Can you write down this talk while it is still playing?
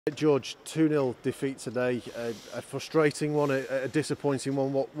George, 2-0 defeat today, a frustrating one, a disappointing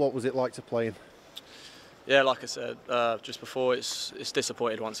one. What was it like to play in? Yeah, like I said just before, it's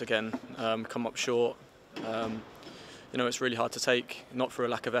disappointed once again. Come up short. It's really hard to take, not for a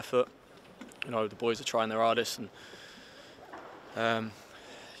lack of effort. The boys are trying their hardest, and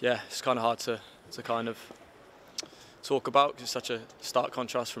yeah, it's kind of hard to kind of talk about because it's such a stark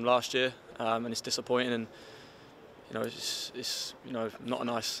contrast from last year, and it's disappointing, and it's not a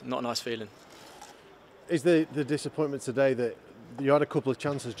nice feeling. Is the disappointment today that you had a couple of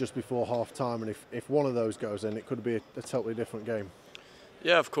chances just before half time, and if one of those goes in, it could be a totally different game?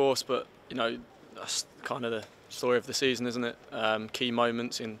 Yeah, of course, but that's kind of the story of the season, isn't it? Key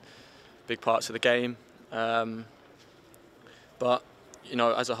moments in big parts of the game, but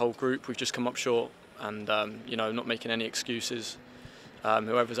as a whole group, we've just come up short, and not making any excuses.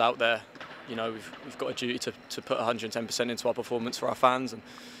 Whoever's out there, we've got a duty to put 110% into our performance for our fans, and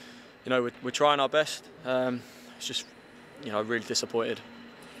we're trying our best. It's just really disappointed.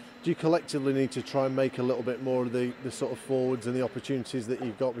 Do you collectively need to try and make a little bit more of the sort of forwards and the opportunities that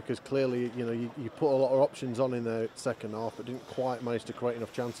you've got, because clearly you put a lot of options on in the second half but didn't quite manage to create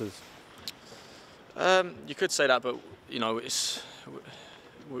enough chances? You could say that, but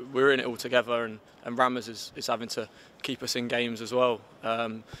we're in it all together, and Rammers is having to keep us in games as well.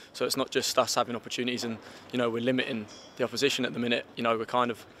 So it's not just us having opportunities, and we're limiting the opposition at the minute. We're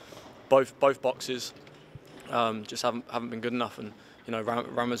kind of both boxes just haven't been good enough, and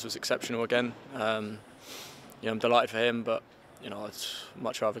Rammers was exceptional again. I'm delighted for him, but I'd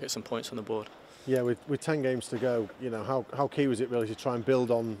much rather get some points on the board. Yeah, with 10 games to go, how key was it really to try and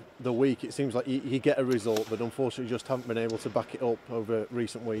build on the week? It seems like you get a result, but unfortunately just haven't been able to back it up over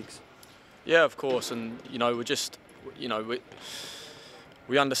recent weeks. Yeah, of course, and we're just,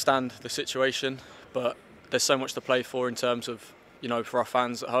 we understand the situation, but there's so much to play for in terms of, for our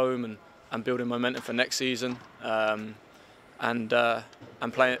fans at home, and building momentum for next season, and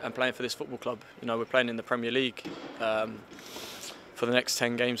playing for this football club. We're playing in the Premier League for the next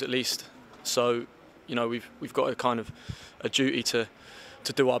 10 games at least. So, we've got a duty to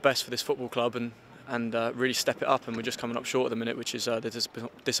do our best for this football club and really step it up, and we're just coming up short at the minute, which is the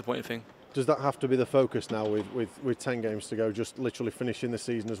disappointing thing. Does that have to be the focus now with 10 games to go, just literally finishing the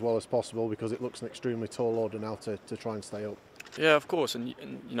season as well as possible, because it looks an extremely tall order now to try and stay up? Yeah, of course, and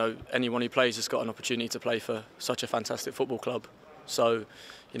anyone who plays has got an opportunity to play for such a fantastic football club. So,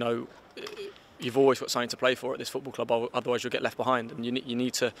 you've always got something to play for at this football club, otherwise you'll get left behind, and you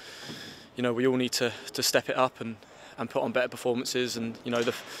need to, we all need to step it up and put on better performances, and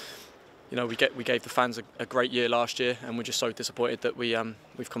we gave the fans a great year last year, and we're just so disappointed that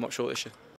we've come up short this year.